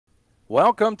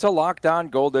Welcome to Locked On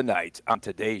Golden Knights. On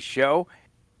today's show,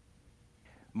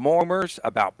 more rumors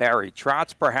about Barry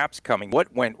Trotz perhaps coming.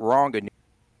 What went wrong in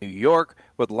New York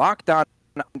with Locked On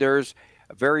Islanders'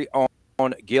 very own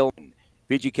Gil Martin.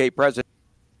 VGK president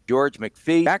George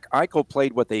McPhee. Jack Eichel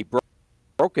played with a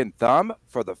broken thumb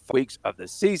for the weeks of the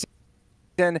season,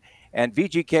 and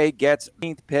VGK gets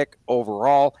 9th pick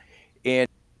overall in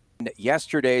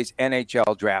yesterday's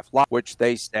NHL Draft Lottery, which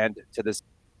they send to the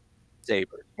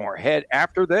Sabres. More ahead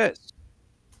after this.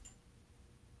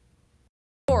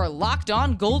 Your Locked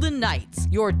On Golden Knights,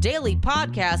 your daily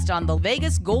podcast on the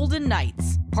Vegas Golden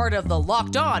Knights, part of the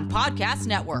Locked On Podcast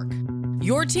Network.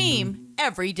 Your team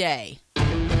every day.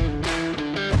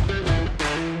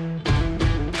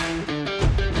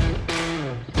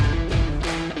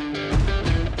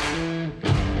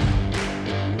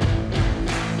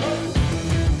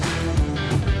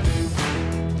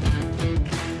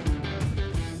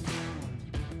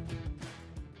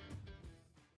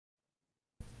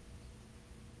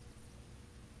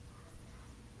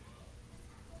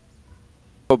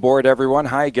 Aboard, everyone.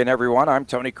 Hi again, everyone. I'm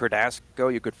Tony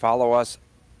Cordasco. You could follow us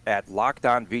at Locked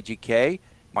On VGK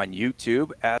on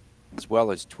YouTube as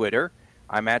well as Twitter.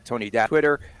 I'm at Tony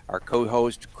Twitter. Our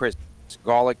co-host Chris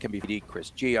Gawlik can be Chris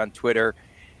G on Twitter,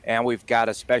 and we've got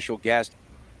a special guest.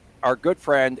 Our good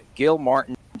friend Gil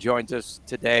Martin joins us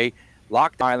today.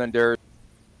 Locked Islanders,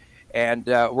 and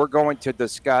we're going to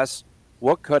discuss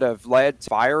what could have led to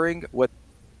firing with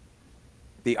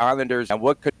the Islanders and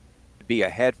what could be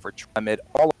ahead for amid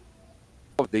all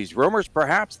of these rumors,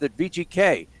 perhaps that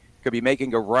VGK could be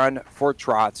making a run for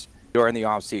Trotz during the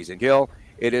offseason. Gil,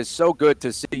 it is so good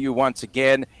to see you once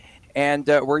again. And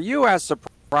were you as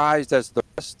surprised as the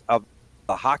rest of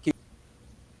the hockey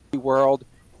world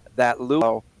that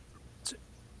Lou?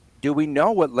 Do we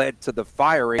know what led to the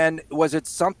firing? And was it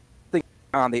something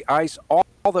on the ice? All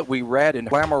that we read, and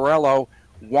Lamoriello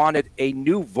wanted a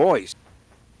new voice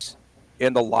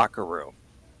in the locker room.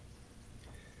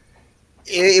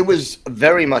 It was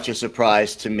very much a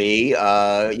surprise to me.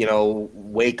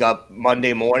 Wake up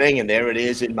Monday morning and there it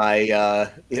is in my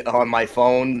on my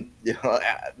phone.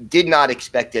 Did not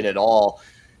expect it at all.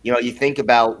 You think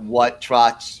about what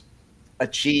Trotz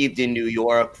achieved in New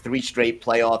York: 3 straight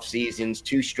playoff seasons,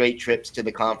 2 straight trips to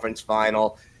the conference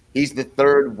final. He's the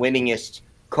 3rd winningest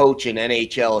coach in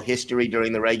NHL history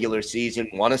during the regular season.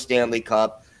 Won a Stanley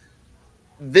Cup.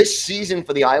 This season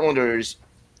for the Islanders,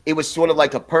 it was sort of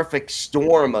like a perfect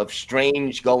storm of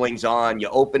strange goings-on. You're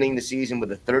opening the season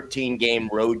with a 13-game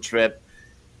road trip.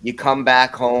 You come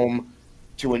back home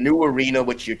to a new arena,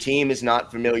 which your team is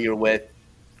not familiar with.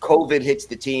 COVID hits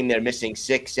the team. They're missing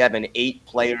 6, 7, 8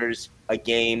 players a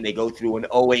game. They go through an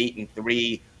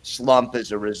 0-8-3 slump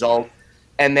as a result.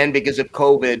 And then because of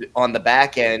COVID on the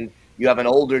back end, you have an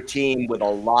older team with a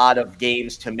lot of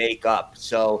games to make up.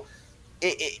 So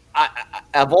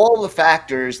of all the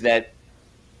factors that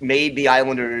made the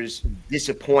Islanders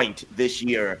disappoint this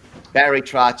year, Barry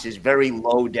Trotz is very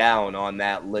low down on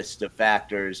that list of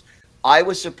factors. I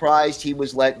was surprised he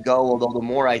was let go, although the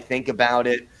more I think about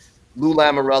it, Lou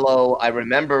Lamoriello, I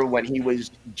remember when he was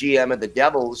GM of the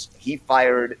Devils, he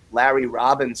fired Larry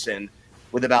Robinson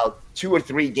with about 2 or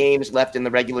 3 games left in the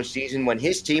regular season when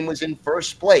his team was in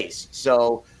first place.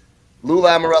 So Lou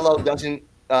Lamoriello doesn't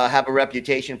have a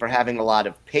reputation for having a lot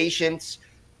of patience,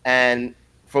 and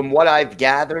from what I've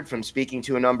gathered from speaking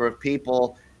to a number of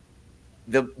people,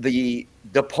 the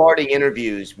departing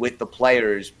interviews with the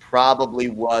players probably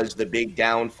was the big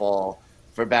downfall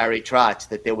for Barry Trotz,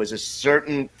 that there was a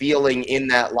certain feeling in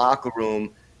that locker room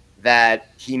that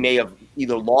he may have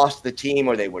either lost the team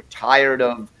or they were tired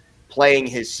of playing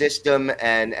his system,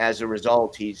 and as a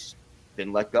result, he's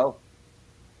been let go.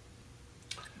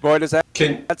 Boy, does that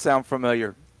sound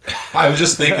familiar? I was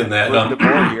just thinking that.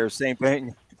 DeBoer here, same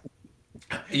thing.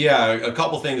 Yeah, a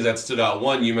couple things that stood out.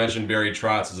 One, you mentioned Barry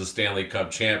Trotz as a Stanley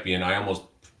Cup champion. I almost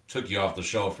took you off the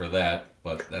show for that,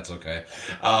 but that's okay.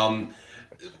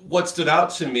 What stood out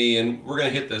to me, and we're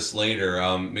going to hit this later,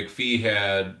 McPhee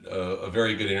had a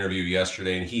very good interview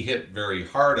yesterday, and he hit very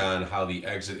hard on how the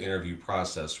exit interview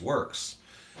process works.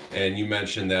 And you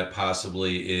mentioned that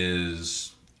possibly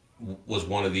was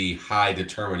one of the high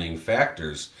determining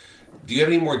factors. Do you have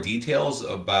any more details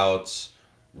about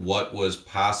what was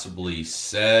possibly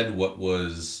said?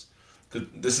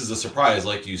 This is a surprise,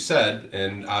 like you said,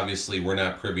 and obviously we're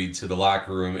not privy to the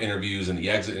locker room interviews and the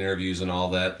exit interviews and all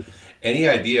that. Any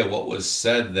idea what was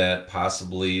said that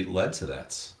possibly led to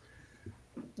that?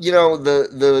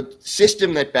 The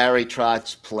system that Barry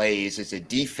Trotz plays is a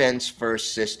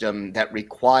defense-first system that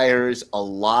requires a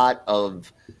lot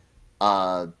of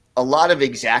a lot of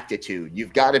exactitude.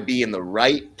 You've got to be in the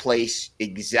right place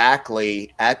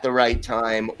exactly at the right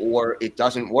time, or it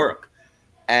doesn't work.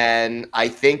 And I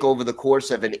think over the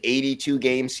course of an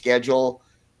 82-game schedule,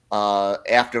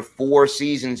 after 4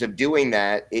 seasons of doing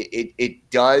that, it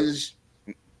does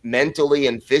mentally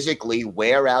and physically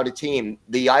wear out a team.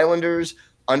 The Islanders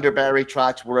under Barry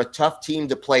Trotz were a tough team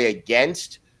to play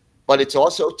against, but it's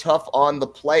also tough on the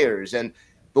players. And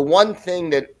the one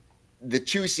thing that the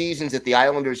 2 seasons that the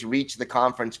Islanders reached the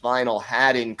conference final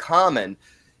had in common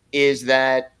is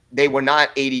that they were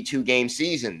not 82-game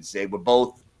seasons. They were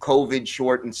both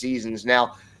COVID-shortened seasons.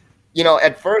 Now, you know,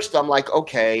 at first I'm like,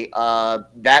 okay,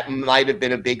 that might have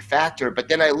been a big factor. But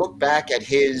then I look back at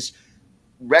his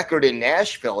record in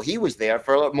Nashville. He was there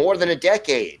for more than a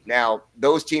decade. Now,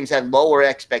 those teams had lower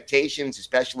expectations,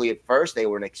 especially at first. They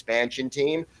were an expansion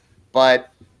team.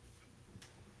 But,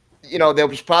 you know, there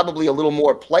was probably a little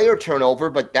more player turnover,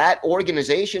 but that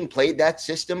organization played that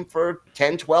system for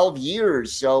 10, 12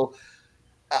 years. So,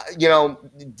 you know,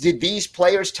 did these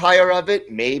players tire of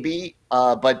it? Maybe.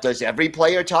 But does every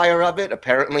player tire of it?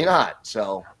 Apparently not.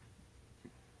 So,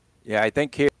 yeah, I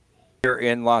think here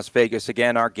in Las Vegas,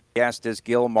 again, our guest is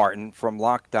Gil Martin from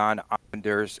Locked On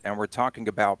Islanders, and we're talking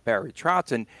about Barry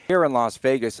Trotz. And here in Las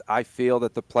Vegas, I feel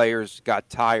that the players got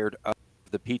tired of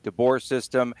the Pete DeBoer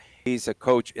system. He's a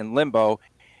coach in limbo.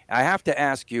 I have to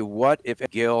ask you, what, if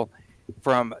Gil,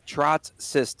 from Trotz's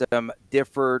system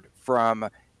differed from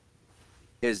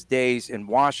his days in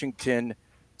Washington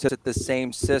to the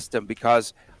same system?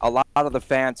 Because a lot of the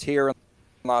fans here in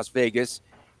Las Vegas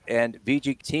and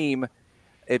VGK team,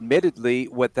 admittedly,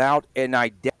 without an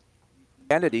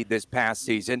identity this past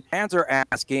season, fans are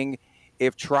asking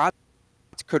if Trotz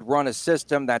could run a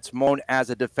system that's known as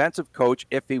a defensive coach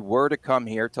if he were to come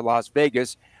here to Las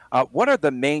Vegas. What are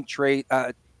the main traits,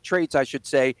 I should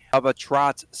say, of a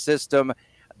Trotz system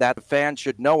that the fans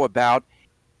should know about?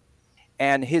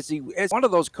 And is he one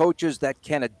of those coaches that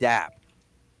can adapt?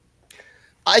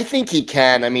 I think he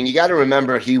can. I mean, you got to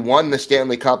remember he won the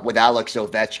Stanley Cup with Alex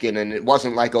Ovechkin, and it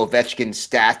wasn't like Ovechkin's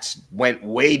stats went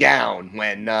way down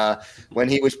when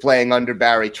he was playing under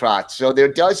Barry Trotz. So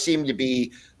there does seem to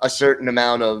be a certain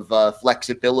amount of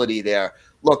flexibility there.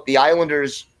 Look, the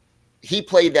Islanders, he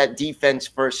played that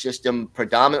defense-first system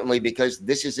predominantly because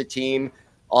this is a team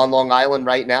on Long Island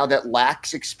right now that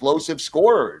lacks explosive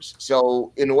scorers.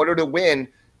 So in order to win,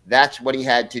 that's what he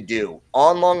had to do.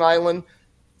 On Long Island,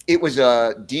 it was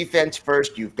a defense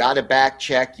first. You've got to back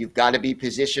check. You've got to be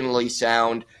positionally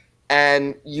sound.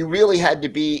 And you really had to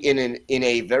be in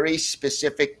a very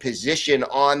specific position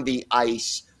on the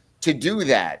ice to do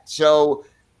that. So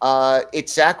it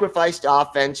sacrificed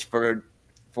offense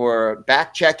for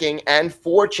back checking and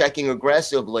forechecking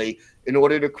aggressively in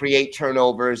order to create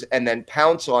turnovers and then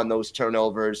pounce on those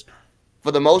turnovers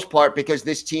for the most part, because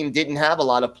this team didn't have a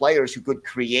lot of players who could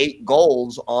create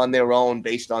goals on their own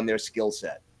based on their skill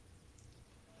set.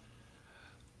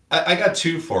 I got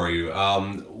 2 for you.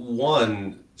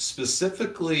 One,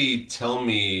 specifically tell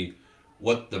me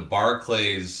what the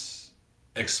Barclays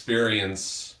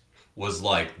experience was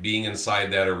like, being inside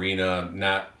that arena,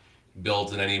 not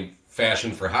built in any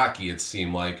fashion for hockey, it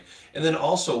seemed like. And then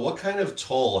also, what kind of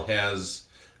toll has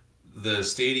the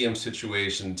stadium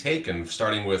situation taken,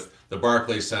 starting with the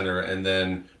Barclays Center and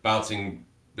then bouncing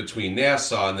between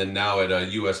Nassau and then now at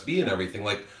a USB and everything?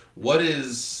 Like, what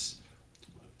is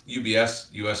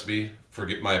USB?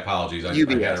 Forget my apologies. I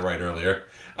got it right earlier.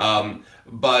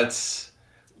 But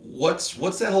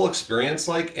what's that whole experience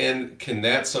like, and can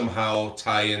that somehow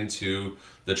tie into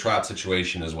the Trotz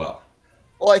situation as well?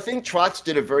 Well, I think Trotz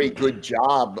did a very good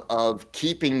job of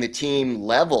keeping the team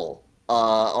level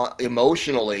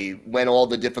emotionally when all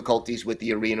the difficulties with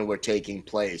the arena were taking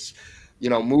place.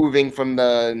 You know, moving from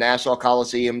the Nassau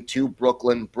Coliseum to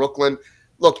Brooklyn.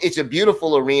 Look, it's a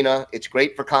beautiful arena. It's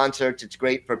great for concerts. It's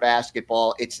great for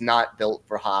basketball. It's not built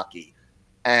for hockey.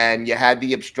 And you had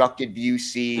the obstructed view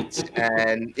seats,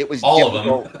 and it was all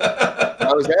difficult. of them.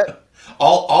 How was that?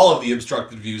 All of the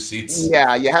obstructed view seats.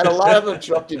 Yeah, you had a lot of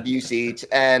obstructed view seats,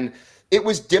 and it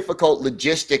was difficult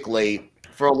logistically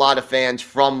for a lot of fans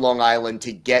from Long Island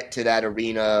to get to that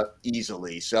arena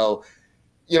easily. So,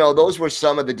 you know, those were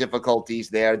some of the difficulties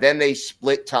there. Then they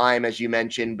split time, as you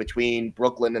mentioned, between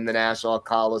Brooklyn and the Nassau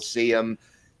Coliseum,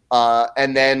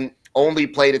 and then only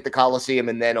played at the Coliseum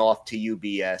and then off to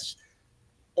UBS.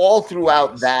 All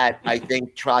throughout that, I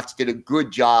think Trotz did a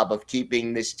good job of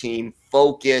keeping this team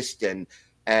focused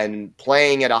and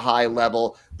playing at a high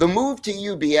level. The move to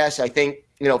UBS, I think,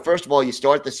 you know, first of all, you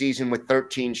start the season with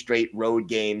 13 straight road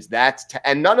games.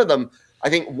 And none of them, I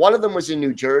think one of them was in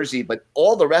New Jersey, but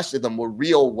all the rest of them were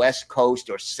real West Coast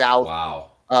or South.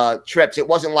 Wow. trips. It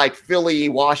wasn't like Philly,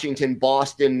 Washington,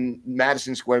 Boston,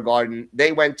 Madison Square Garden.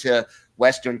 They went to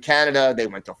Western Canada. They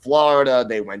went to Florida.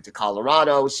 They went to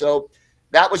Colorado. So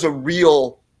that was a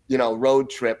real, road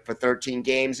trip for 13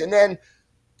 games. And then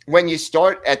when you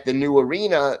start at the new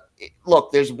arena,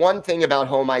 look, there's one thing about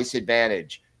home ice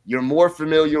advantage. You're more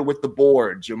familiar with the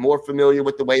boards. You're more familiar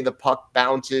with the way the puck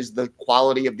bounces, the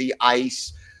quality of the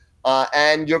ice,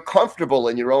 and you're comfortable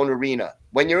in your own arena.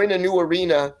 When you're in a new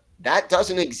arena, that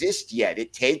doesn't exist yet.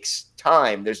 It takes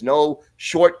time. There's no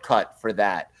shortcut for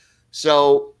that.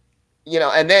 So,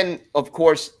 and then, of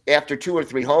course, after 2 or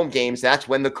 3 home games, that's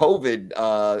when the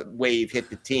COVID wave hit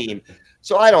the team.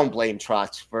 So I don't blame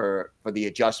Trotz for the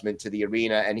adjustment to the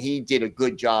arena, and he did a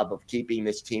good job of keeping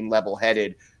this team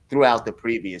level-headed throughout the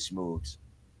previous moves.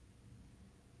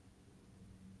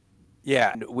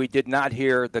 Yeah, we did not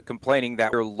hear the complaining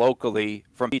that we're locally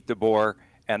from Pete DeBoer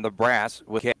and the brass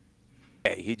with K.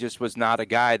 He just was not a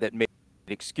guy that made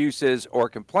excuses or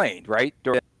complained, right?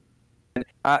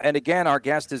 And again, our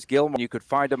guest is Gil Martin. You could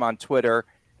find him on Twitter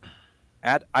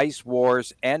at Ice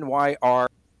Wars NYR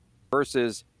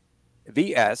versus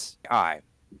VSI.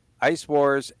 Ice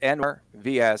Wars NYR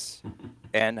VS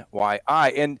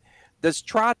NYI. And does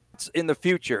Trotz in the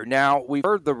future? Now, we've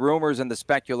heard the rumors and the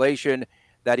speculation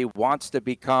that he wants to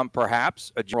become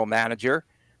perhaps a general manager.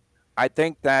 I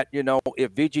think that, if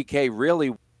VGK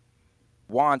really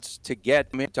wants to get,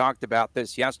 we talked about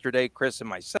this yesterday, Chris and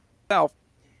myself,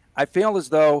 I feel as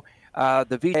though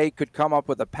the VGK could come up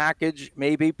with a package,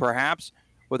 maybe perhaps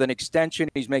with an extension.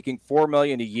 He's making $4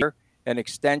 million a year, an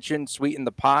extension, sweeten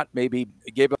the pot, maybe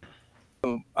give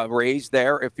him a raise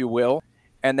there, if you will,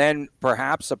 and then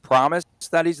perhaps a promise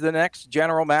that he's the next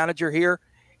general manager here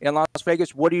in Las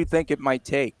Vegas. What do you think it might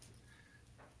take?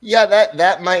 Yeah,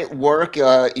 that might work.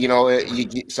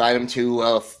 You sign him to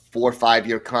a 4 or 5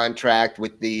 year contract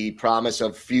with the promise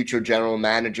of future general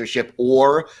managership,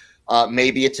 or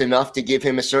maybe it's enough to give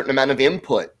him a certain amount of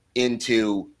input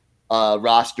into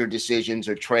roster decisions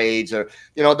or trades, or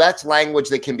that's language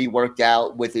that can be worked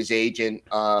out with his agent.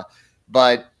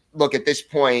 But look, at this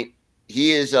point,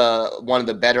 he is one of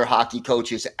the better hockey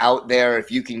coaches out there.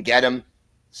 If you can get him,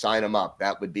 sign him up.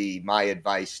 That would be my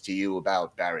advice to you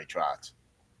about Barry Trotz.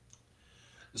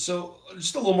 So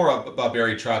just a little more about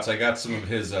Barry Trotz. I got some of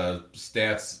his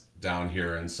stats down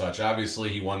here and such. Obviously,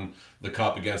 he won the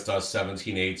cup against us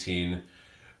 17-18.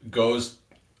 Goes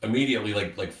immediately,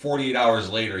 like 48 hours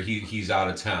later, he's out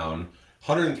of town.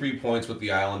 103 points with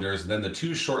the Islanders. And then the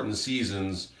 2 shortened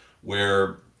seasons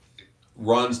where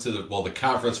runs to the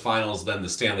conference finals, then the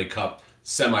Stanley Cup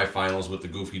semifinals with the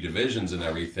goofy divisions and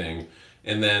everything.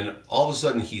 And then all of a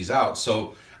sudden he's out.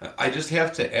 So I just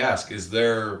have to ask,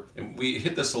 and we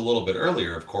hit this a little bit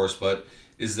earlier, of course, but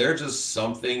is there just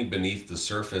something beneath the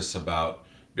surface about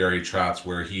Barry Trotz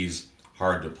where he's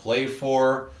hard to play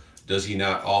for? Does he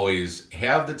not always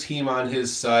have the team on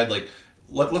his side? Like,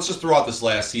 let's just throw out this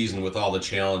last season with all the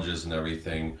challenges and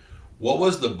everything. What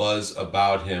was the buzz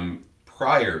about him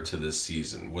prior to this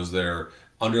season? Was there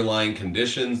underlying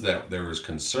conditions that there was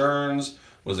concerns?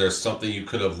 Was there something you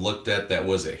could have looked at that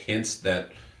was a hint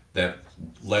that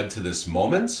led to this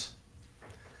moment?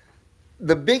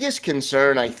 The biggest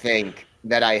concern, I think,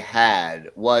 that I had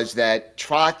was that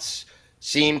Trotz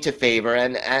seemed to favor,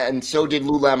 and so did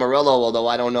Lou Lamoriello, although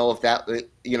I don't know if that,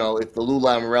 if the Lou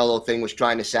Lamoriello thing was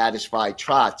trying to satisfy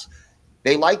Trotz.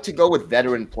 They like to go with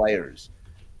veteran players.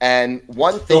 And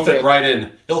one thing He'll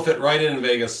fit right in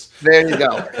Vegas. There you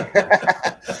go.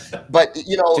 But,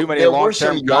 too many there were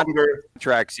some younger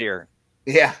contracts here.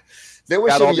 Yeah. There were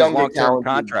some younger talented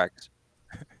contracts.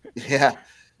 Yeah.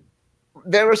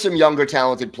 There were some younger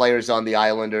talented players on the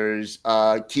Islanders.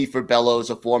 Kiefer Bellows,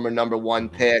 a former number 1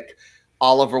 pick.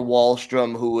 Oliver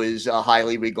Wahlstrom, who is a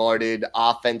highly regarded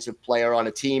offensive player on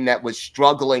a team that was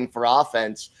struggling for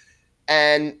offense.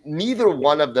 And neither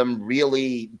one of them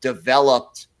really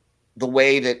developed the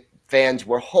way that fans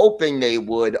were hoping they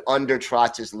would under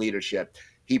Trotz's leadership.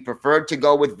 He preferred to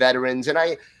go with veterans. And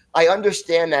I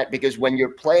understand that, because when you're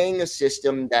playing a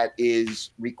system that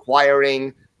is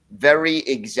requiring very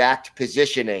exact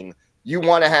positioning, you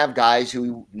want to have guys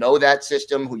who know that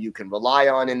system, who you can rely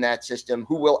on in that system,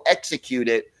 who will execute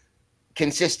it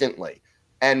consistently.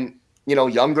 And,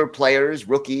 younger players,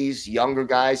 rookies, younger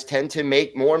guys tend to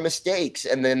make more mistakes,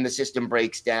 and then the system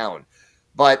breaks down.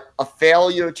 But a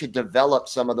failure to develop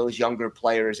some of those younger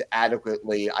players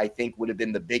adequately, I think, would have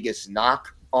been the biggest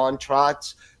knock on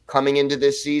Trotz coming into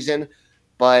this season.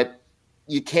 But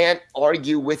you can't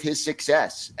argue with his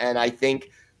success. And I think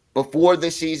before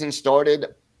this season started,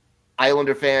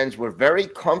 Islander fans were very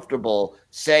comfortable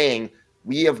saying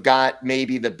we have got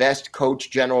maybe the best coach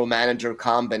general manager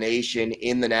combination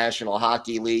in the National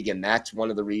Hockey League, and that's one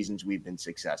of the reasons we've been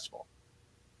successful.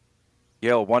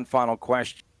 Gil, one final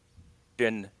question.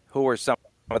 Who are some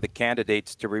of the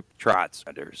candidates to Trotz?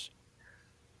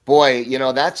 Boy,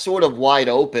 that's sort of wide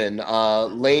open.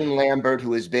 Lane Lambert,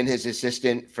 who has been his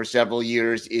assistant for several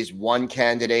years, is one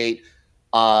candidate.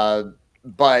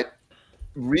 But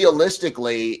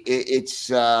realistically, it's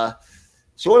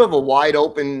sort of a wide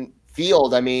open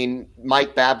field. I mean,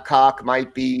 Mike Babcock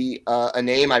might be a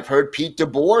name. I've heard Pete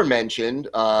DeBoer mentioned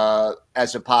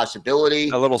as a possibility.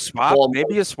 A little swap,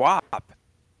 maybe a swap.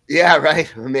 Yeah,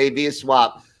 right. Maybe a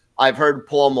swap. I've heard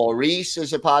Paul Maurice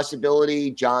as a possibility.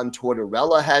 John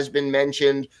Tortorella has been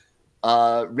mentioned.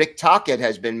 Rick Tocchet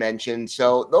has been mentioned.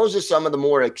 So those are some of the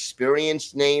more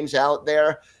experienced names out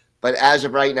there. But as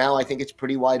of right now, I think it's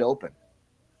pretty wide open.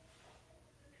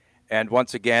 And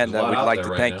once again, we'd like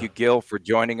to thank you, Gil, for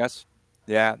joining us.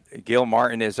 Yeah, Gil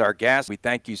Martin is our guest. We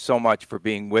thank you so much for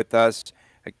being with us.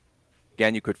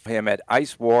 Again, you could find him at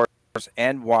Ice Wars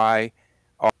NY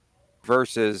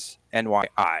versus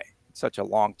NYI. It's such a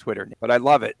long Twitter name, but I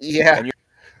love it. Yeah. And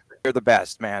you're the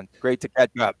best, man. Great to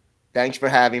catch up. Thanks for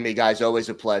having me, guys. Always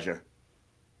a pleasure.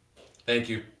 Thank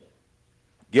you.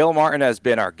 Gil Martin has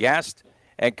been our guest.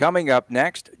 And coming up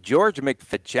next, George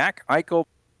McPhee, Jack Eichel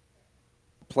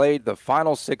played the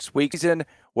final 6 weeks in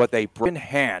with a broken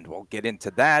hand. We'll get into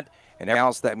that and everything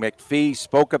else that McPhee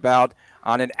spoke about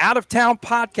on an out-of-town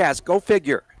podcast. Go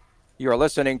figure. You're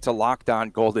listening to Locked On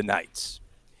Golden Knights.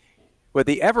 With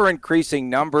the ever-increasing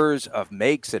numbers of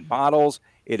makes and models,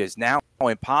 it is now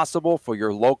impossible for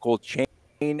your local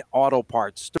chain auto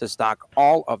parts to stock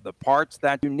all of the parts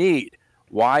that you need.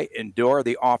 Why endure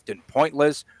the often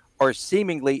pointless or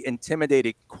seemingly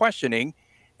intimidating questioning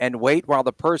and wait while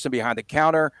the person behind the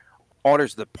counter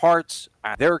orders the parts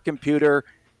on their computer,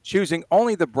 choosing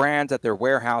only the brands that their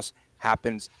warehouse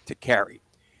happens to carry?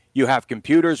 You have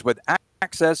computers with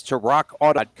access to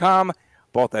rockauto.com,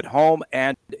 both at home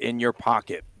and in your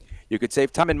pocket. You could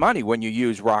save time and money when you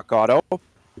use Rock Auto.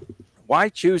 Why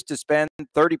choose to spend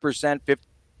 30%,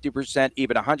 50%,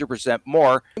 even 100%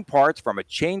 more in parts from a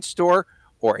chain store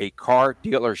or a car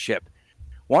dealership?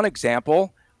 One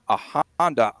example, a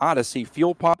Honda Odyssey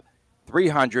fuel pump,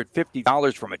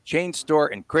 $350 from a chain store.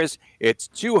 And Chris, it's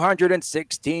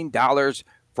 $216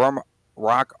 from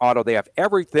Rock Auto. They have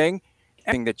everything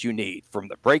that you need, from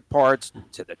the brake parts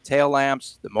to the tail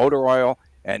lamps, the motor oil,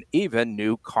 and even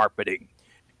new carpeting.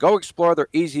 Go explore their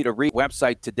easy-to-read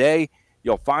website today.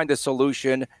 You'll find a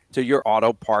solution to your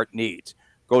auto part needs.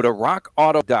 Go to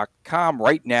rockauto.com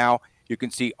right now. You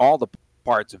can see all the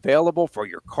parts available for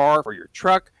your car, for your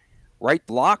truck, right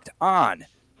locked on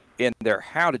in their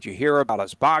How Did You Hear About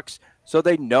Us box, so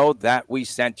they know that we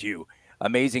sent you.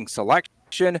 Amazing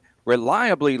selection,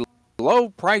 reliably low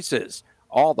prices,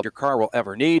 all that your car will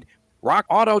ever need.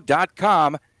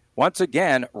 rockauto.com. Once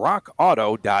again,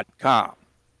 rockauto.com.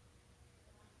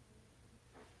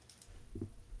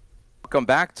 Welcome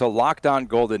back to Locked On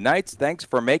Golden Knights. Thanks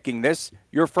for making this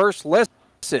your first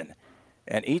listen.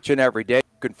 And each and every day,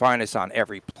 you can find us on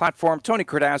every platform. Tony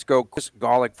Cordasco, Chris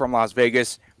Gawlik from Las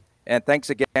Vegas. And thanks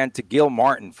again to Gil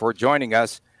Martin for joining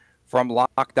us from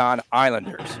Locked On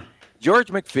Islanders. George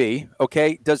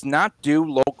McPhee, does not do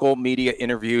local media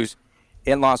interviews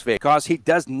in Las Vegas because he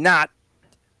does not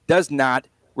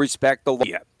respect the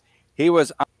media. He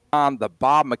was on the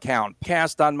Bob McCown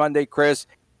cast on Monday, Chris,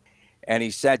 and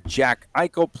he said Jack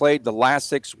Eichel played the last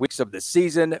 6 weeks of the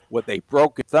season with a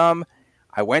broken thumb.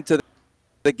 I went to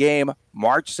the game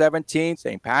March 17th,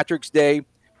 St. Patrick's Day.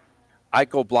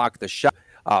 Eichel blocked the shot.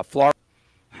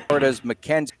 Florida's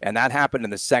McKenzie, and that happened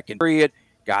in the second period.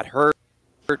 Got hurt,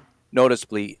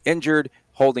 noticeably injured,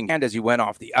 holding hand as he went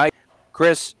off the ice.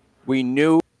 Chris, we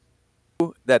knew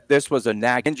that this was a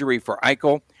nag injury for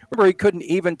Eichel. Remember, he couldn't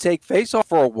even take faceoff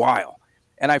for a while,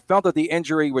 and I felt that the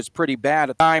injury was pretty bad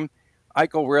at the time.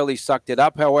 Eichel really sucked it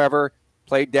up, however,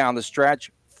 played down the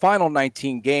stretch. Final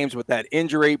 19 games with that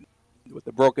injury, with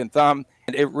the broken thumb,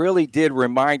 and it really did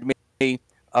remind me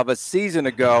of a season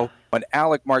ago when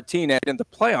Alec Martinez in the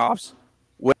playoffs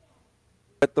with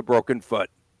the broken foot.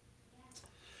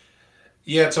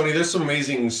 Yeah, Tony, there's some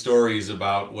amazing stories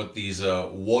about what these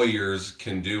warriors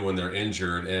can do when they're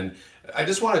injured. And I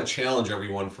just want to challenge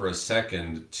everyone for a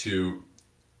second to,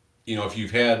 if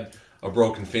you've had a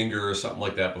broken finger or something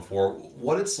like that before,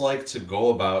 what it's like to go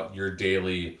about your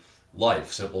daily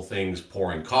life. Simple things,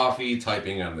 pouring coffee,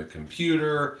 typing on the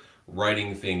computer,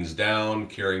 writing things down,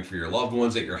 caring for your loved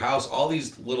ones at your house, all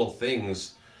these little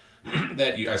things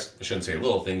that I shouldn't say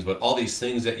little things, but all these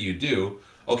things that you do.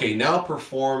 Okay, now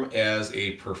perform as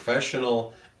a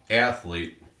professional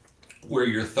athlete where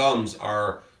your thumbs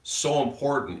are so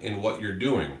important in what you're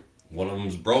doing. One of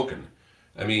them's broken.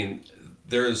 I mean,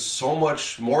 there's so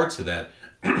much more to that.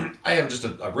 I have just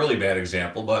a really bad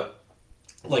example, but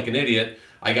like an idiot,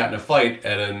 I got in a fight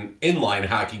at an inline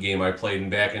hockey game I played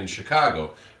back in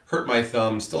Chicago. Hurt my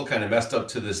thumb, still kind of messed up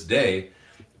to this day,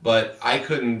 but I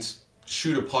couldn't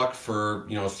shoot a puck for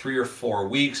 3 or 4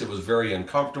 weeks. It was very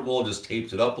uncomfortable, just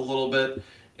taped it up a little bit,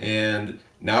 and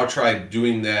now try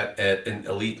doing that at an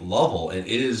elite level, and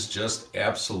it is just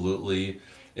absolutely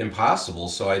impossible.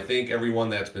 So I think everyone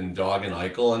that's been dogging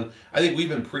Eichel, and I think we've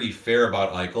been pretty fair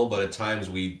about Eichel, but at times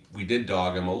we did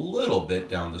dog him a little bit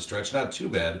down the stretch, not too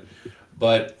bad.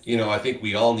 But, I think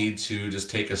we all need to just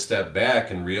take a step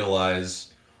back and realize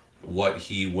what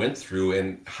he went through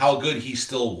and how good he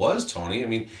still was, Tony. I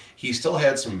mean, he still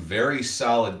had some very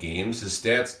solid games. His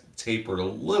stats tapered a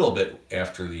little bit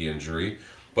after the injury,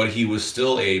 but he was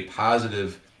still a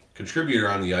positive contributor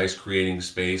on the ice, creating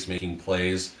space, making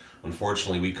plays.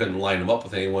 Unfortunately, we couldn't line him up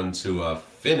with anyone to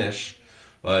finish,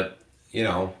 but,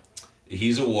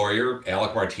 he's a warrior.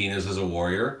 Alec Martinez is a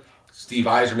warrior. Steve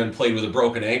Yzerman played with a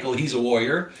broken ankle. He's a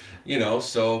warrior,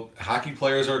 so hockey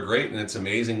players are great, and it's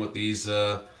amazing what these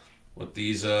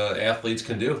athletes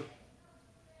can do.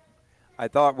 I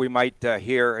thought we might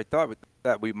hear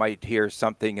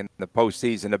something in the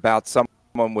postseason about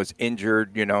someone was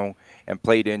injured, and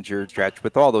played injured stretch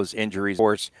with all those injuries, of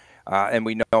course. And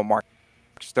we know Mark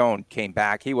Stone came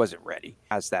back. He wasn't ready.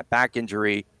 Has that back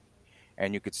injury,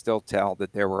 and you could still tell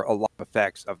that there were a lot of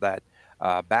effects of that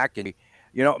back injury.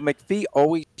 McPhee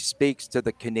always speaks to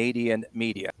the Canadian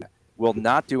media, will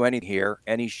not do anything here,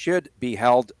 and he should be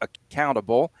held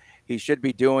accountable. He should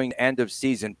be doing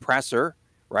end-of-season presser,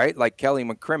 right, like Kelly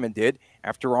McCrimmon did.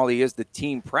 After all, he is the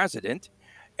team president.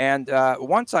 And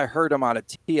once I heard him on a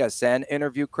TSN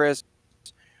interview, Chris,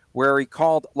 where he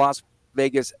called Las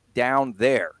Vegas down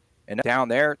there. And down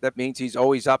there, that means he's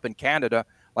always up in Canada,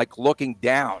 like looking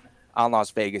down on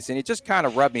Las Vegas. And it just kind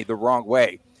of rubbed me the wrong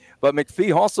way. But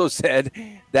McPhee also said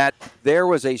that there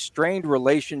was a strained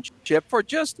relationship for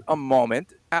just a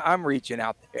moment. I'm reaching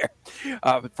out there.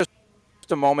 Just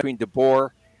a moment between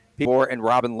DeBoer and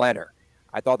Robin Lehner.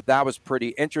 I thought that was pretty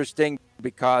interesting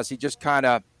because he just kind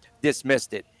of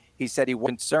dismissed it. He said he was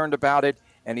concerned about it,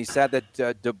 and he said that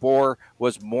DeBoer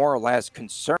was more or less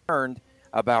concerned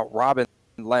about Robin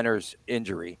Lehner's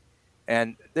injury.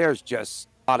 And there's just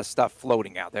a lot of stuff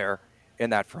floating out there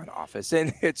in that front office.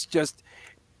 And it's just...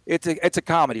 It's a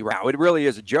comedy row. It really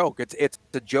is a joke. It's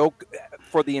a joke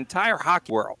for the entire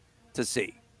hockey world to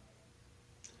see.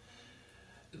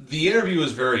 The interview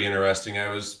was very interesting. I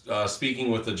was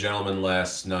speaking with a gentleman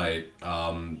last night,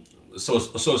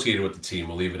 associated with the team.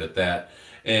 We'll leave it at that.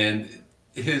 And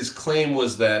his claim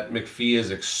was that McPhee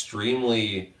is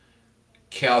extremely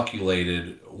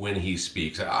calculated when he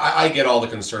speaks. I get all the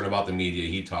concern about the media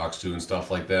he talks to and stuff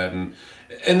like that,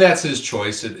 and that's his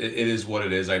choice. It is what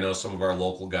it is. I know some of our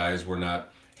local guys were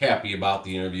not happy about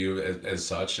the interview as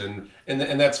such, and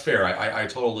that's fair. I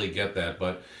totally get that,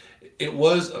 but it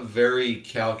was a very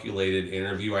calculated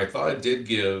interview. I thought it did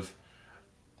give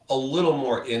a little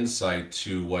more insight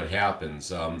to what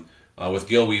happens. With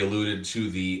Gil, we alluded to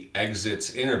the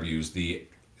exits interviews, the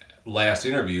last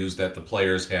interviews that the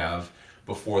players have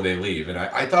before they leave. And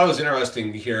I thought it was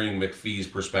interesting hearing McPhee's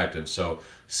perspective. So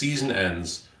season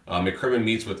ends, McCrimmon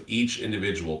meets with each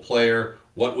individual player.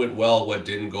 What went well, what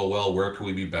didn't go well, where can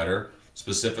we be better?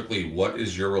 Specifically, what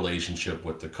is your relationship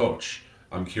with the coach?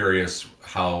 I'm curious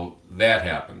how that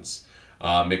happens.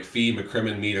 McPhee,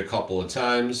 McCrimmon meet a couple of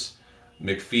times.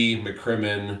 McPhee,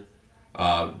 McCrimmon,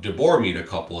 DeBoer meet a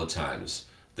couple of times.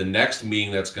 The next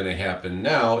meeting that's going to happen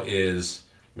now is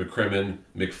McCrimmon,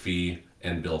 McPhee,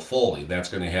 and Bill Foley. That's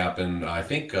going to happen, I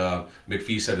think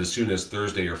McPhee said as soon as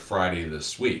Thursday or Friday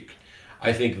this week.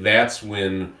 I think that's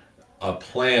when a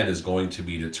plan is going to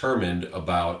be determined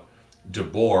about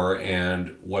DeBoer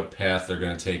and what path they're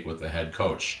going to take with the head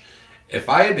coach. If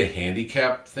I had to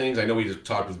handicap things, I know we just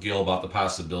talked with Gil about the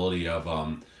possibility of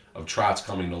Trotz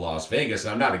coming to Las Vegas,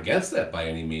 and I'm not against that by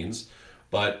any means,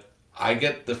 but I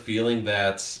get the feeling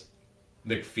that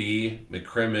McPhee,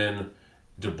 McCrimmon,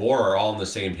 DeBoer are all on the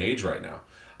same page right now.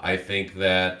 I think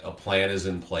that a plan is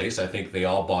in place. I think they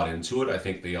all bought into it. I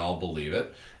think they all believe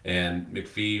it. And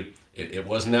McPhee, it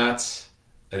was not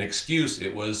an excuse.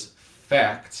 It was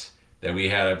fact that we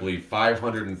had, I believe,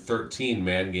 513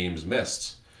 man games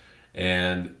missed.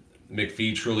 And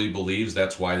McPhee truly believes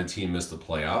that's why the team missed the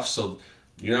playoffs. So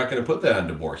you're not going to put that on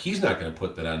DeBoer. He's not going to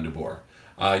put that on DeBoer.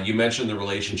 You mentioned the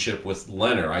relationship with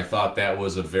Lehner. I thought that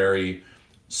was a very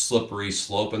slippery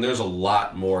slope, and there's a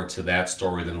lot more to that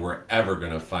story than we're ever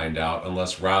going to find out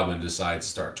unless Robin decides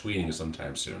to start tweeting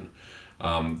sometime soon.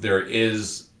 There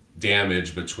is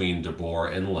damage between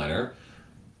DeBoer and Leonard.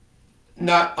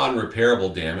 Not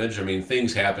unrepairable damage. I mean,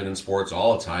 things happen in sports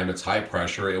all the time. It's high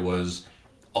pressure. It was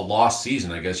a lost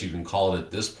season, I guess you can call it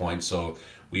at this point. So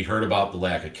we heard about the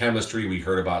lack of chemistry. We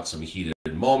heard about some heated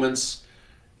moments.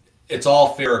 It's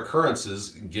all fair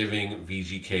occurrences, giving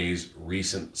VGK's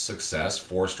recent success,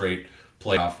 4 straight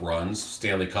playoff runs,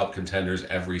 Stanley Cup contenders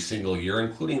every single year,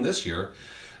 including this year.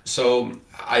 So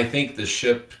I think the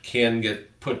ship can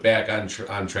get put back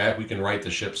on track. We can right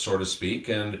the ship, so to speak,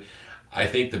 and I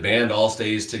think the band all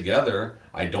stays together.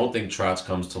 I don't think Trotz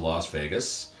comes to Las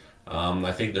Vegas.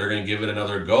 I think they're going to give it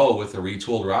another go with a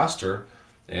retooled roster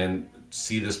and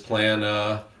see this plan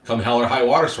come hell or high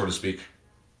water, so to speak.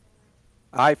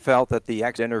 I felt that the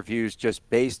interviews, just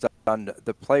based on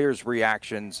the players'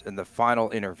 reactions in the final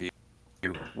interview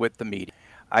with the media,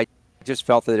 I just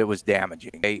felt that it was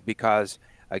damaging because,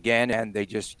 again, and they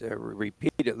just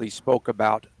repeatedly spoke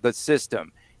about the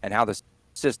system and how the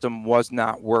system was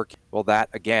not working. Well, that,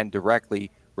 again,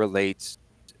 directly relates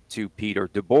to Peter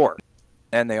DeBoer.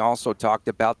 And they also talked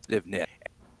about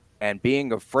and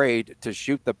being afraid to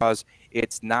shoot the buzz.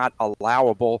 It's not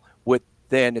allowable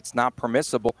it's not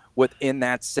permissible within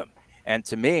that system. And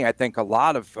to me, I think a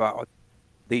lot of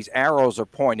these arrows are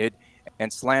pointed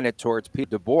and slanted towards Pete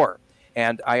DeBoer.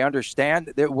 And I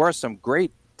understand there were some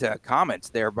great comments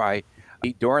there by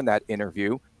Pete during that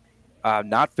interview.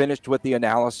 Not finished with the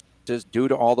analysis due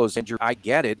to all those injuries. I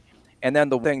get it. And then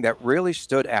the thing that really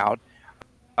stood out,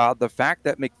 the fact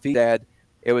that McPhee said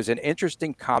it was an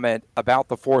interesting comment about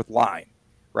the fourth line,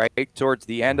 right? Towards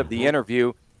the end of the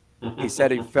interview, he said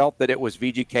he felt that it was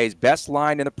VGK's best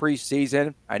line in the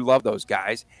preseason. I love those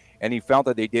guys. And he felt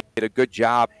that they did a good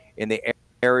job in the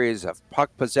areas of puck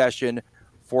possession,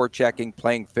 forechecking,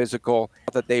 playing physical,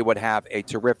 that they would have a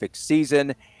terrific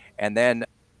season. And then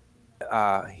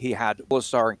he had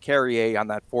Bouchard and Carrier on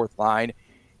that fourth line.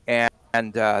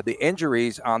 And the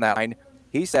injuries on that line,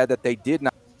 he said that they did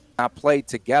not play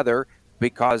together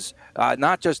because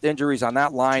not just injuries on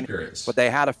that line, but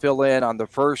they had to fill in on the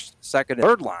first, second, and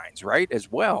third lines, right,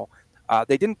 as well.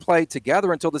 They didn't play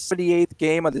together until the 78th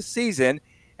game of the season,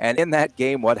 and in that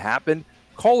game, what happened?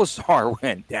 Colasar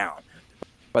went down.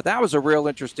 But that was a real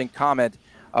interesting comment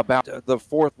about the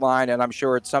fourth line, and I'm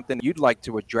sure it's something you'd like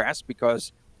to address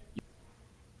because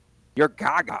you're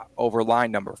gaga over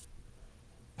line number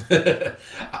 4.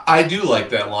 I do like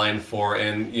that line 4,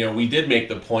 and we did make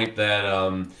the point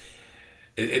that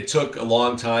it took a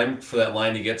long time for that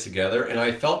line to get together, and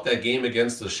I felt that game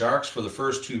against the Sharks for the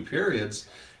first 2 periods,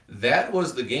 that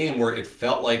was the game where it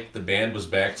felt like the band was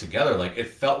back together. Like, it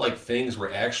felt like things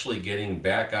were actually getting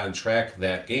back on track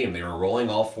that game. They were rolling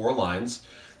all 4 lines.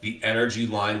 The energy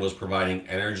line was providing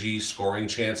energy, scoring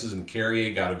chances, and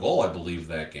Carrier got a goal, I believe,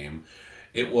 that game.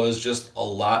 It was just a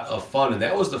lot of fun, and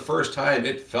that was the first time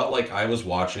it felt like I was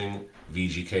watching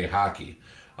VGK hockey.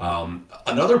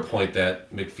 Another point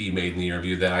that McPhee made in the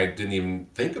interview that I didn't even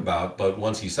think about, but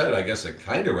once he said it, I guess it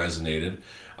kind of resonated.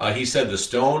 He said the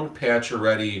Stone,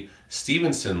 Pacioretty,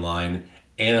 Stevenson line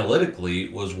analytically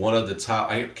was one of the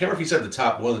top. I can't remember if he said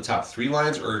one of the top 3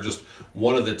 lines or just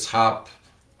one of the top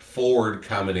forward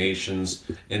combinations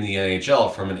in the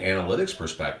NHL from an analytics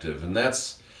perspective, and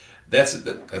that's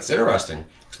interesting,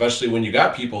 especially when you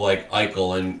got people like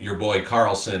Eichel and your boy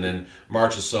Carlson and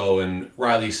Marchessault and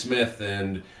Riley Smith,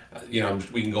 and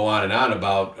we can go on and on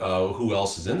about who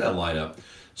else is in that lineup.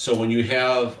 So when you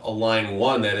have a line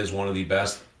 1 that is one of the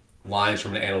best lines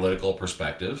from an analytical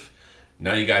perspective,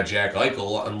 now you got Jack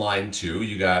Eichel on line 2.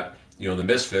 You got the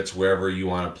misfits wherever you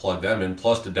want to plug them in,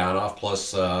 plus Dadonov,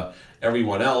 plus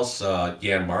everyone else,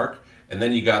 Janmark, and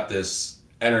then you got this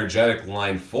energetic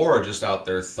line 4 just out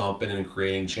there thumping and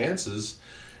creating chances.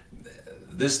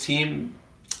 This team,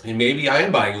 and maybe I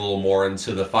am buying a little more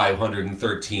into the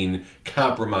 513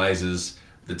 compromises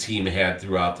the team had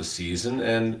throughout the season.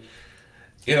 And,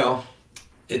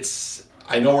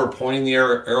 I know we're pointing the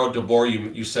arrow at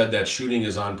DeBoer. You said that shooting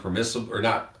is unpermissible, or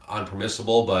not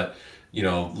unpermissible, but,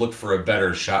 look for a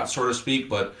better shot, so to speak.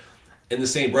 But in the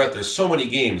same breath, there's so many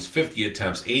games, 50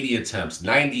 attempts, 80 attempts,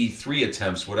 93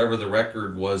 attempts, whatever the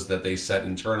record was that they set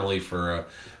internally for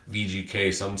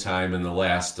VGK sometime in the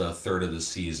last third of the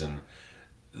season.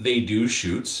 They do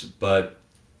shoot, but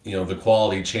the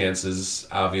quality chances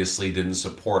obviously didn't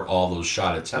support all those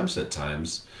shot attempts at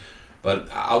times. But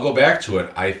I'll go back to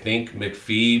it. I think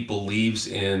McPhee believes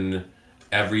in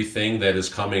everything that is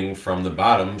coming from the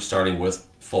bottom, starting with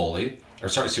Foley.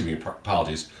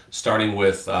 Starting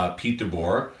with Pete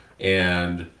DeBoer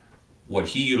and what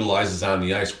he utilizes on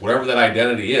the ice, whatever that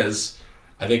identity is.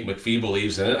 I think McPhee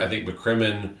believes in it. I think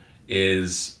McCrimmon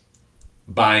is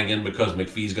buying in because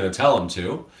McPhee's going to tell him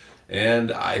to.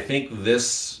 And I think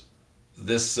this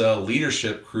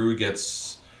leadership crew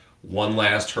gets one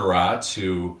last hurrah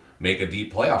to make a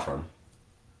deep playoff run.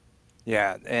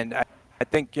 Yeah, and I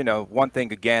think, one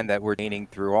thing, again, that we're gaining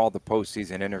through all the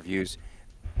postseason interviews,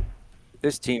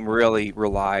 this team really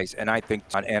relies, and I think,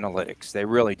 on analytics. They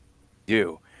really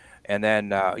do. And then,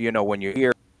 when you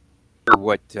hear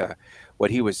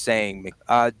what he was saying,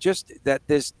 just that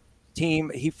this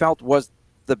team he felt was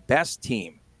the best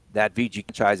team that VG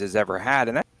franchise has ever had.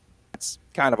 And that's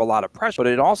kind of a lot of pressure. But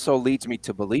it also leads me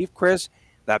to believe, Chris,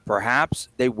 that perhaps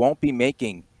they won't be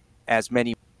making as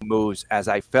many moves as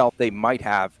I felt they might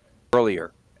have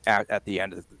earlier at the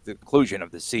end of the conclusion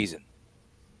of the season.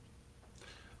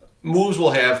 Moves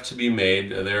will have to be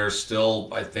made. There's still,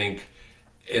 I think,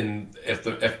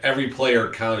 if every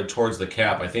player counted towards the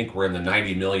cap, I think we're in the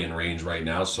 90 million range right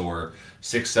now. So we're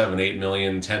 6, 7, 8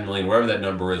 million, 10 million, wherever that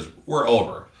number is, we're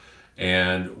over.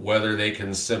 And whether they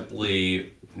can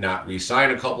simply not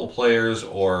re-sign a couple players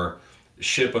or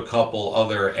ship a couple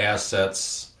other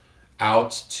assets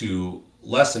out to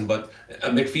lessen. But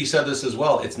McPhee said this as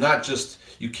well. It's not just,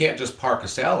 you can't just park a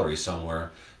salary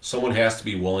somewhere. Someone has to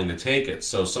be willing to take it.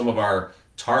 So some of our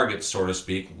targets, so to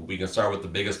speak, we can start with the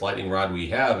biggest lightning rod we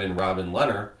have in Robin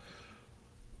Lehner.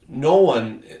 No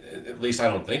one, at least I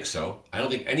don't think so. I don't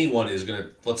think anyone is going to,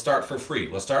 let's start for free.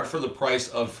 Let's start for the price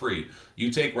of free.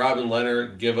 You take Robin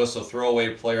Lehner, give us a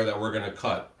throwaway player that we're going to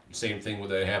cut. Same thing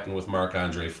that happened with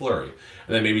Marc-Andre Fleury.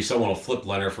 And then maybe someone will flip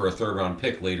Lehner for a third-round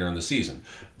pick later in the season.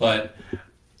 But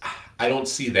I don't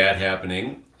see that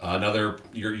happening. Another,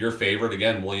 your favorite,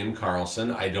 again, William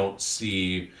Karlsson. I don't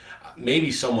see,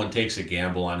 maybe someone takes a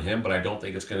gamble on him, but I don't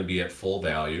think it's going to be at full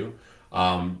value.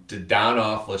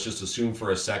 Donoff, let's just assume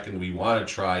for a second we want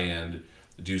to try and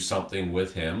do something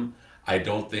with him. I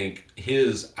don't think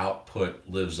his output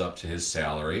lives up to his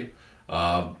salary.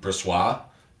 Brossoit,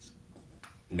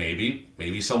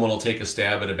 maybe someone will take a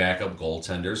stab at a backup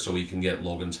goaltender so we can get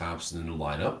Logan Thompson in the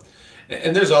lineup.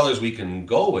 And there's others we can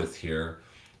go with here.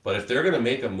 But if they're going to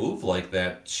make a move like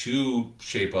that to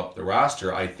shape up the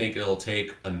roster, I think it'll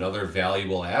take another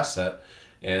valuable asset.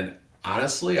 And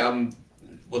honestly,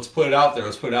 let's put it out there.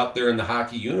 Let's put it out there in the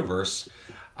hockey universe.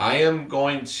 I am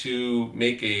going to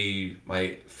make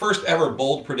my first ever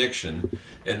bold prediction,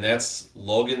 and that's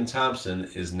Logan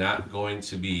Thompson is not going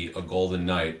to be a Golden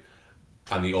Knight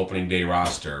on the opening day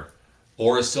roster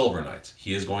or a Silver Knight.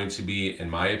 He is going to be, in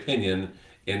my opinion,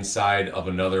 inside of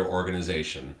another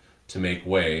organization to make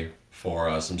way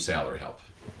for some salary help.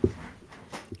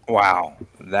 Wow,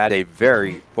 that's a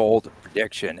very bold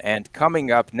prediction. And coming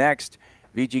up next,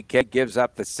 VGK gives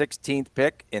up the 16th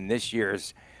pick in this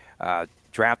year's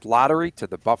draft lottery to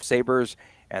the Buffalo Sabres,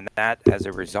 and that as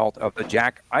a result of the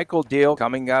Jack Eichel deal.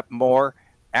 Coming up more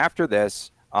after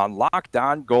this on Locked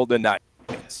On Golden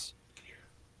Knights.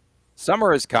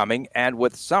 Summer is coming, and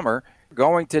with summer,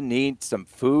 going to need some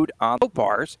food. Built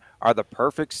Bars are the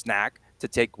perfect snack to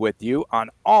take with you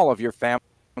on all of your family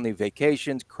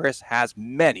vacations. Chris has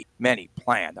many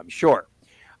planned, I'm sure.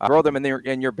 Throw them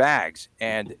in your bags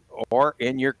or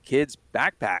in your kids'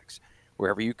 backpacks,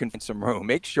 wherever you can find some room.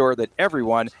 Make sure that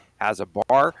everyone has a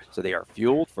bar so they are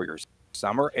fueled for your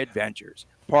summer adventures.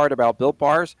 Part about Built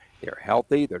Bars, they're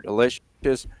healthy, they're delicious.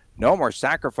 No more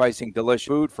sacrificing delicious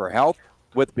food for health.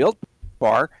 With Built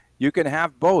Bar, you can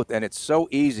have both, and it's so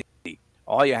easy.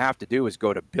 All you have to do is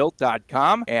go to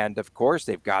Built.com, and of course,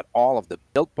 they've got all of the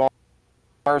Built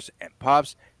Bars and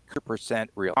Puffs, 100%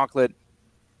 real chocolate.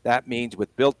 That means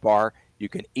with Built Bar, you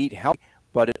can eat healthy,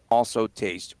 but it also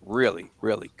tastes really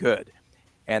good.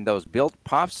 And those Built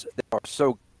Puffs, they are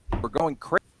so, we're going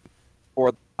crazy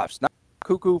for the Puffs, not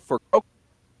cuckoo for Coke,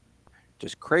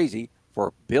 just crazy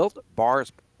for Built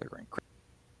Bars. They're in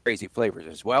crazy flavors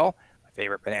as well. My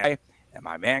favorite banana, and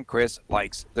my man Chris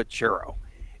likes the churro.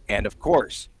 And of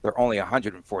course, they're only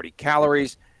 140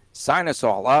 calories. Sign us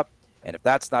all up. And if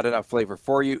that's not enough flavor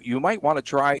for you, you might want to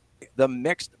try the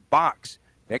Mixed Box.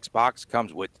 Mixed Box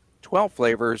comes with 12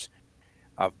 flavors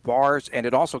of bars, and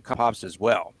it also comes Puffs as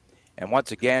well. And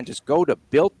once again, just go to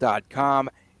Built.com.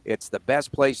 It's the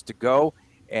best place to go,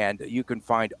 and you can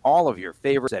find all of your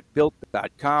favorites at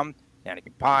Built.com.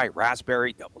 Mannequin pie,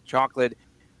 raspberry, double chocolate,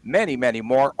 many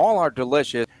more. All are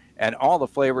delicious, and all the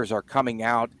flavors are coming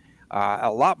out.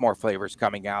 A lot more flavors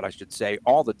coming out, I should say,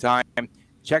 all the time.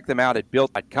 Check them out at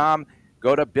Built.com.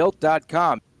 Go to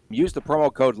Built.com. Use the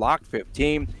promo code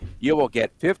LOCKED15. You will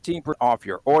get 15% off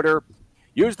your order.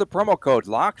 Use the promo code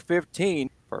LOCKED15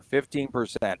 for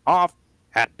 15% off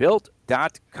at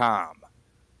Built.com.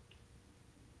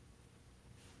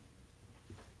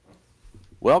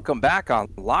 Welcome back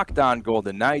on Locked On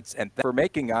Golden Knights, and thanks for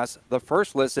making us the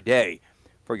first listen today.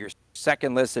 For your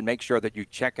second listen, make sure that you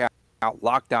check out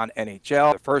Locked On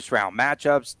NHL, the first round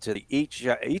matchups to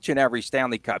each and every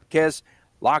Stanley Cup kiss.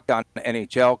 Locked On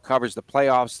NHL covers the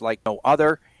playoffs like no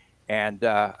other. And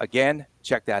again,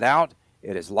 check that out.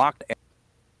 It is Locked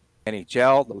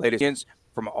NHL, the latest news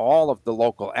from all of the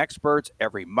local experts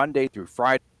every Monday through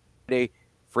Friday,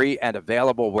 free and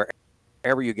available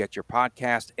wherever you get your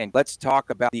podcast. And let's talk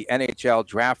about the NHL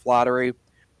Draft Lottery.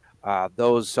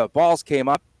 Those balls came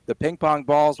up, the ping pong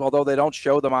balls, although they don't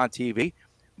show them on TV.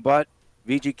 But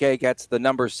VGK gets the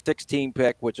number 16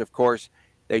 pick, which, of course,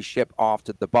 they ship off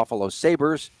to the Buffalo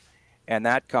Sabres. And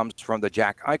that comes from the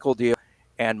Jack Eichel deal.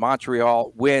 And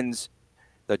Montreal wins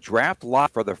the draft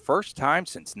lot for the first time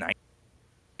since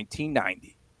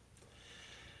 1990.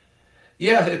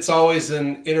 Yeah, it's always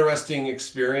an interesting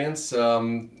experience.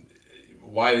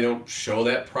 Why they don't show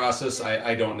that process,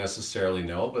 I don't necessarily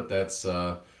know, but that's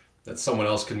someone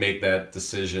else can make that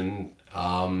decision.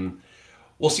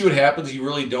 We'll see what happens. You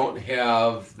really don't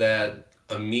have that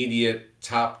immediate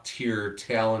top-tier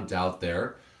talent out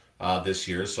there this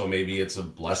year, so maybe it's a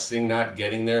blessing not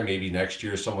getting there. Maybe next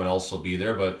year someone else will be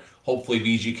there, but hopefully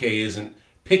VGK isn't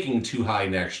picking too high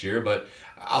next year. But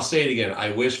I'll say it again,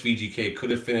 I wish VGK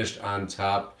could have finished on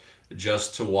top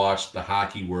just to watch the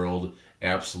hockey world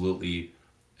absolutely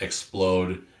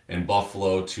explode and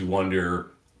Buffalo to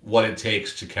wonder what it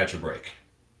takes to catch a break.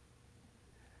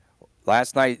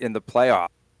 Last night in the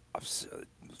playoffs,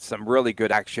 some really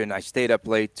good action. I stayed up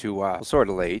late sort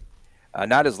of late,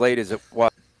 not as late as it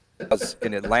was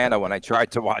in Atlanta when I tried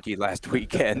to watch it last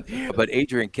weekend. But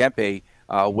Adrian Kempe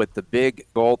with the big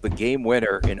goal, the game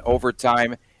winner in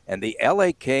overtime, and the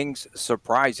LA Kings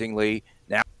surprisingly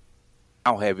now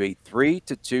have a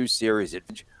 3-2 series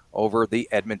advantage over the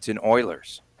Edmonton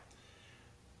Oilers.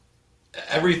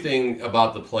 Everything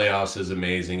about the playoffs is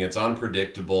amazing. It's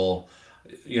unpredictable.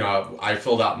 You know, I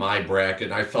filled out my bracket,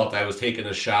 and I felt I was taking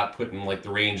a shot putting like the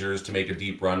Rangers to make a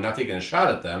deep run, not taking a shot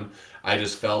at them. I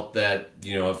just felt that,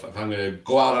 you know, if I'm going to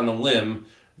go out on a limb,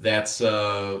 that's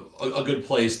a good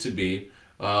place to be.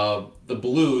 The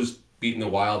Blues beating the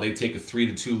Wild, they take a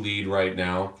 3-2 lead right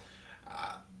now.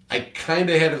 I kind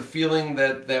of had a feeling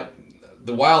that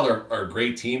the Wild are a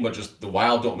great team, but just the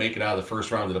Wild don't make it out of the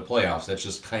first round of the playoffs. That's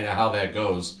just kind of how that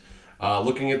goes.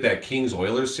 Looking at that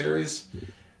Kings-Oilers series,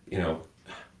 you know,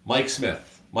 Mike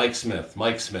Smith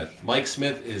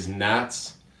is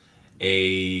not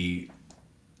a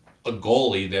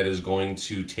goalie that is going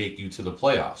to take you to the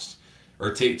playoffs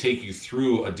or take you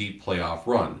through a deep playoff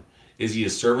run. Is he a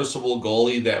serviceable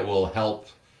goalie that will help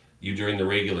you during the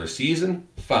regular season?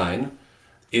 Fine.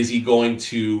 Is he going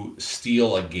to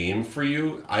steal a game for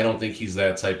you? I don't think he's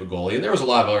that type of goalie. And there was a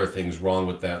lot of other things wrong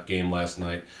with that game last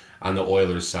night on the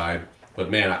Oilers side.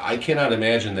 But, man, I cannot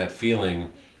imagine that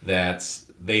feeling that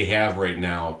they have right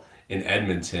now in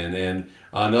Edmonton. And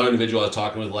another individual I was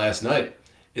talking with last night,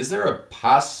 is there a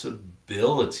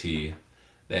possibility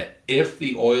that if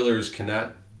the Oilers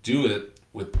cannot do it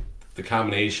with the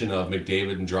combination of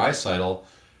McDavid and Draisaitl,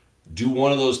 do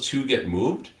one of those two get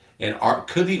moved? And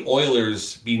could the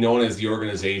Oilers be known as the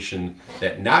organization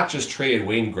that not just traded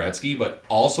Wayne Gretzky, but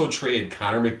also traded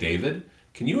Connor McDavid?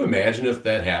 Can you imagine if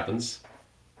that happens?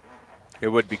 It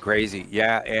would be crazy,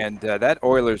 yeah. And that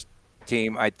Oilers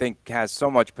team, I think, has so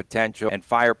much potential and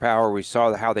firepower. We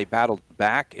saw how they battled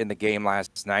back in the game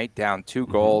last night, down 2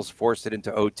 goals, forced it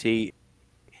into OT.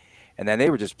 And then they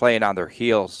were just playing on their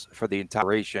heels for the entire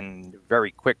duration,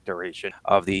 very quick duration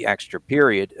of the extra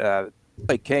period.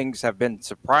 The Kings have been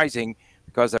surprising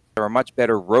because they're a much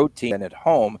better road team than at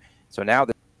home. So now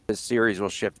this series will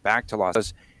shift back to Los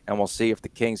Angeles, and we'll see if the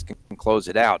Kings can close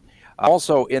it out.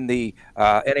 Also in the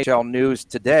NHL news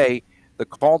today, the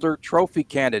Calder Trophy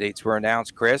candidates were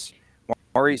announced, Chris.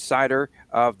 Maurice Seider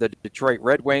of the Detroit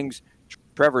Red Wings,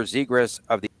 Trevor Zegras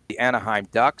of the Anaheim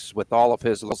Ducks with all of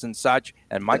his goals and such,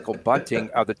 and Michael Bunting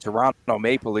of the Toronto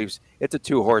Maple Leafs. It's a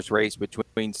 2-horse race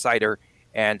between Seider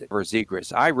and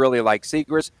Zegras. I really like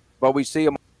Zegras, but we see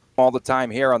him all the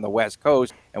time here on the West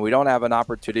Coast, and we don't have an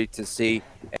opportunity to see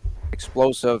an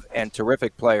explosive and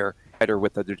terrific player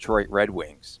with the Detroit Red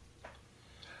Wings.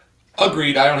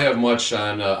 Agreed. I don't have much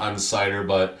on Seider,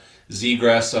 but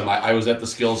Zegras, I was at the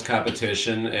skills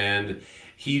competition, and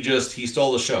he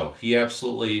stole the show. He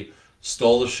absolutely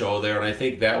stole the show there, and I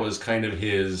think that was kind of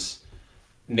his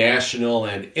national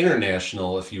and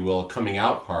international, if you will, coming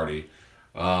out party.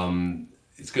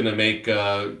 It's going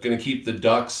to keep the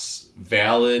Ducks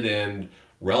valid and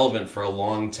relevant for a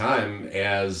long time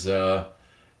as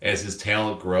his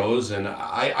talent grows, and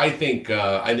I think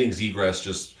Zegras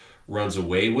just runs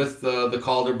away with the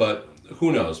Calder, but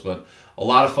who knows? But a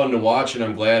lot of fun to watch, and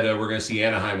I'm glad we're going to see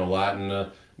Anaheim a lot,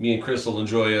 and me and Chris will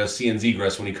enjoy seeing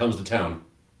Zegras when he comes to town.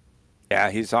 Yeah,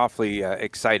 he's awfully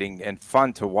exciting and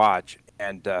fun to watch.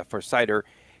 And for Sider,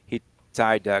 he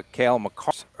tied Cale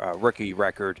McCarr's rookie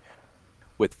record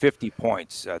with 50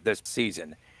 points this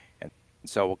season. And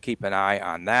so we'll keep an eye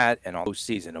on that and all those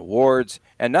season awards.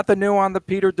 And nothing new on the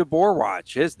Peter DeBoer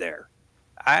watch, is there?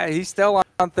 He's still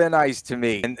on thin ice to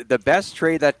me. And the best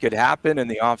trade that could happen in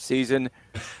the offseason,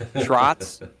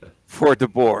 Trotz for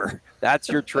DeBoer. That's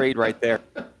your trade right there,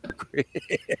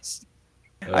 Chris.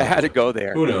 I had to go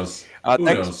there. Who knows?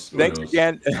 Thanks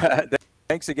again.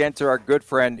 Thanks again to our good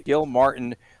friend Gil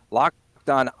Martin, Locked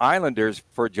On Islanders,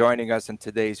 for joining us in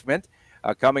today's event.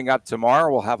 Coming up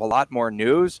tomorrow, we'll have a lot more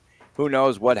news. Who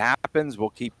knows what happens? We'll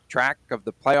keep track of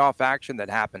the playoff action that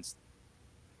happens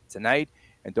tonight.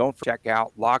 And don't check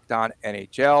out Locked On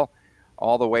NHL,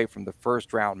 all the way from the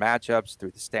first round matchups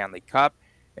through the Stanley Cup.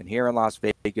 And here in Las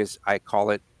Vegas, I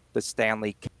call it the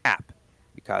Stanley Cap,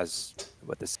 because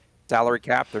with the salary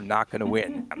cap, they're not going to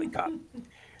win Stanley Cup.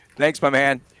 Thanks, my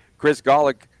man. Chris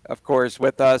Gawlik, of course,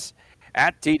 with us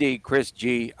at TD Chris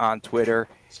G on Twitter.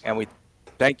 And we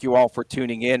thank you all for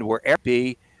tuning in wherever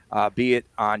be it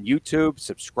on YouTube.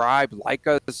 Subscribe, like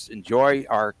us, enjoy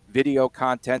our video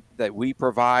content that we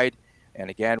provide. And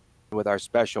again, with our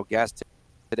special guest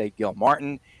today, Gil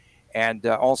Martin. And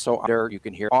also, you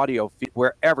can hear audio feed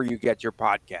wherever you get your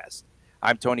podcasts.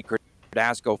 I'm Tony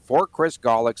Cordasco for Chris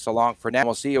Gawlik. So long for now.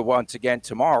 We'll see you once again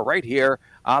tomorrow right here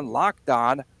on Locked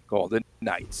On Golden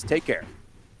Knights. Take care.